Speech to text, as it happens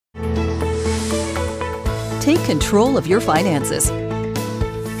Take control of your finances.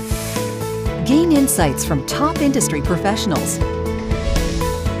 Gain insights from top industry professionals.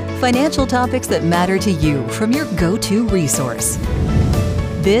 Financial topics that matter to you from your go-to resource.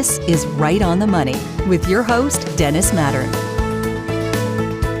 This is Right on the Money with your host, Dennis Mattern.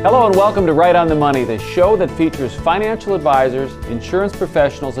 Hello and welcome to Right on the Money, the show that features financial advisors, insurance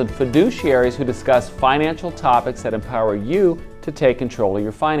professionals, and fiduciaries who discuss financial topics that empower you to take control of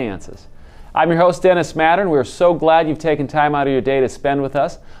your finances. I'm your host, Dennis Mattern. We're so glad you've taken time out of your day to spend with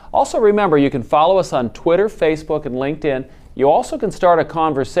us. Also remember, you can follow us on Twitter, Facebook, and LinkedIn. You also can start a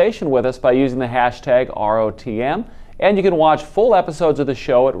conversation with us by using the hashtag ROTM, and you can watch full episodes of the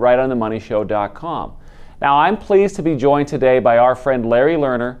show at rightonthemoneyshow.com. Now, I'm pleased to be joined today by our friend Larry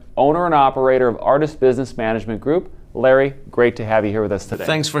Lerner, owner and operator of Artist Business Management Group. Larry, great to have you here with us today.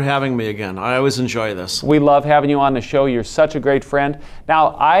 Thanks for having me again. I always enjoy this. We love having you on the show. You're such a great friend. Now,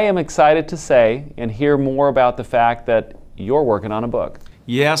 I am excited to say and hear more about the fact that you're working on a book.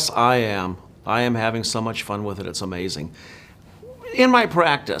 Yes, I am. I am having so much fun with it. It's amazing. In my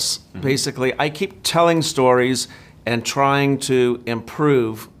practice, basically, I keep telling stories and trying to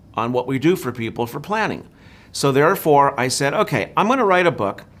improve on what we do for people for planning. So therefore, I said, okay, I'm going to write a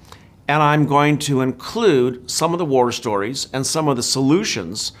book, and I'm going to include some of the war stories and some of the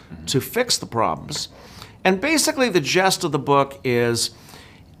solutions to fix the problems. And basically, the gist of the book is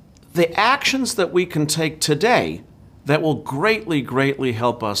the actions that we can take today that will greatly, greatly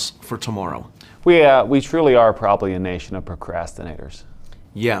help us for tomorrow. We truly are probably a nation of procrastinators.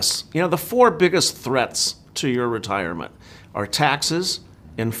 Yes. You know, the four biggest threats to your retirement are taxes,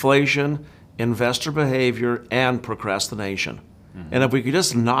 inflation, investor behavior, and procrastination. And if we could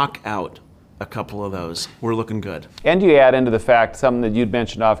just knock out a couple of those, we're looking good. And you add into the fact, something that you'd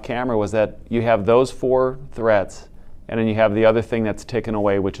mentioned off camera, was that you have those four threats, and then you have the other thing that's taken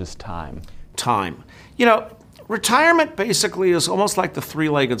away, which is time. Time. You know, retirement basically is almost like the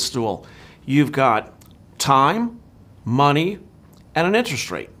three-legged stool. You've got time, money, and an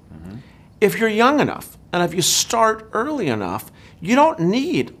interest rate. If you're young enough, and if you start early enough, you don't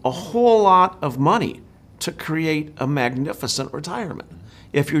need a whole lot of money to create a magnificent retirement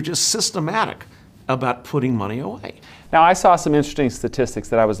if you're just systematic about putting money away. Now, I saw some interesting statistics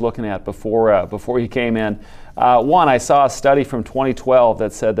that I was looking at before you came in. One, I saw a study from 2012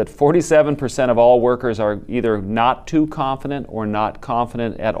 that said that 47% of all workers are either not too confident or not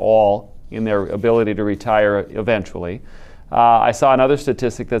confident at all in their ability to retire eventually. I saw another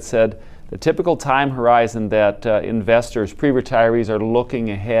statistic that said the typical time horizon that investors, pre-retirees, are looking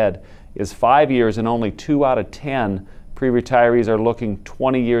ahead is 5 years, and only 2 out of 10 pre-retirees are looking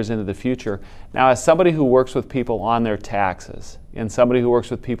 20 years into the future. Now, as somebody who works with people on their taxes and somebody who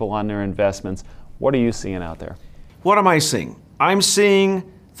works with people on their investments, what are you seeing out there? What am I seeing? I'm seeing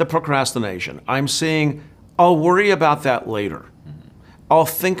the procrastination. I'm seeing, I'll worry about that later. I'll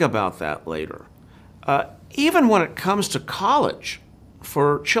think about that later. Even when it comes to college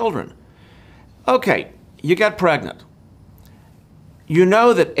for children. Okay, you get pregnant. You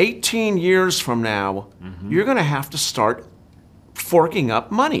know that 18 years from now, you're going to have to start forking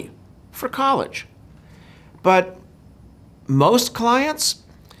up money for college. But most clients,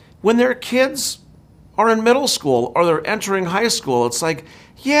 when their kids are in middle school or they're entering high school, it's like,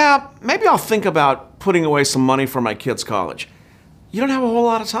 yeah, maybe I'll think about putting away some money for my kids' college. You don't have a whole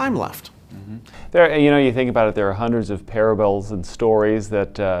lot of time left. There, you know, you think about it, there are hundreds of parables and stories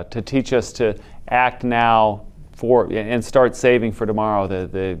that to teach us to act now and start saving for tomorrow.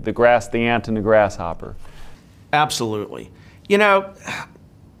 The ant and the grasshopper. Absolutely. You know,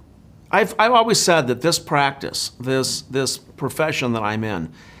 I've always said that this practice, this profession that I'm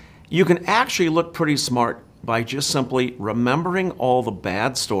in, you can actually look pretty smart by just simply remembering all the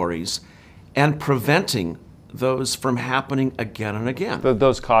bad stories and preventing those from happening again and again.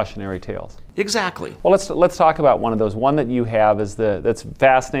 Those cautionary tales. Exactly. Well, let's talk about one of those. One that you have is that's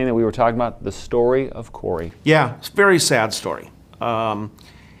fascinating that we were talking about, the story of Corey. Yeah, it's a very sad story.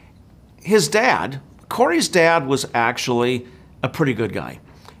 His dad, Corey's dad, was actually a pretty good guy.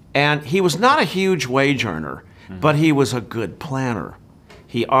 And he was not a huge wage earner, but he was a good planner.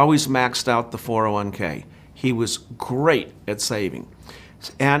 He always maxed out the 401k. He was great at saving.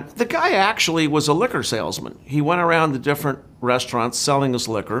 And the guy actually was a liquor salesman. He went around to different restaurants selling his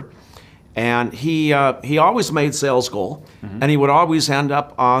liquor, and he always made sales goal, and he would always end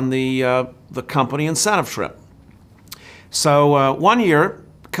up on the company incentive trip. So one year,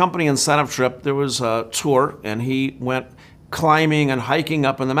 company incentive trip, there was a tour, and he went climbing and hiking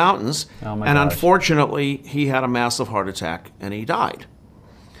up in the mountains, and unfortunately, he had a massive heart attack, and he died.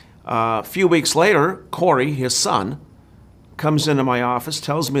 A few weeks later, Corey, his son, comes into my office,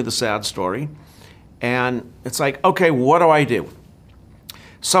 tells me the sad story, And it's like, okay, what do I do?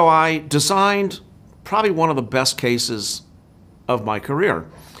 So I designed probably one of the best cases of my career.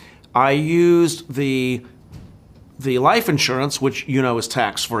 I used the life insurance, which you know is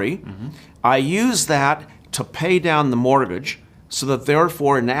tax-free. Mm-hmm. I used that to pay down the mortgage so that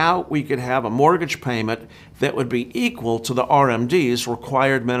therefore now we could have a mortgage payment that would be equal to the RMDs,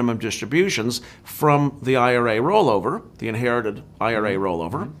 required minimum distributions, from the IRA rollover, the inherited IRA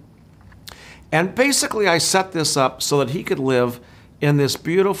rollover. And basically I set this up so that he could live in this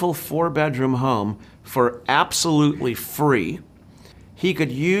beautiful 4-bedroom home for absolutely free. He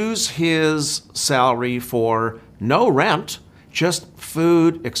could use his salary for no rent, just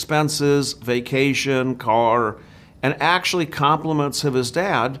food, expenses, vacation, car, and actually compliments of his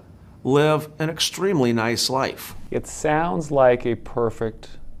dad, live an extremely nice life. It sounds like a perfect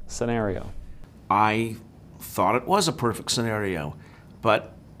scenario. I thought it was a perfect scenario,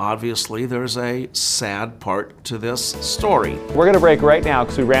 but obviously there's a sad part to this story. We're going to break right now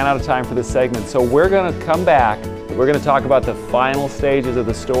because we ran out of time for this segment. So we're going to come back. We're going to talk about the final stages of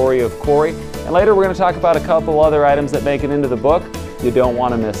the story of Corey. And later we're going to talk about a couple other items that make it into the book. You don't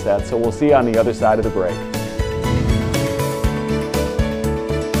want to miss that. So we'll see you on the other side of the break.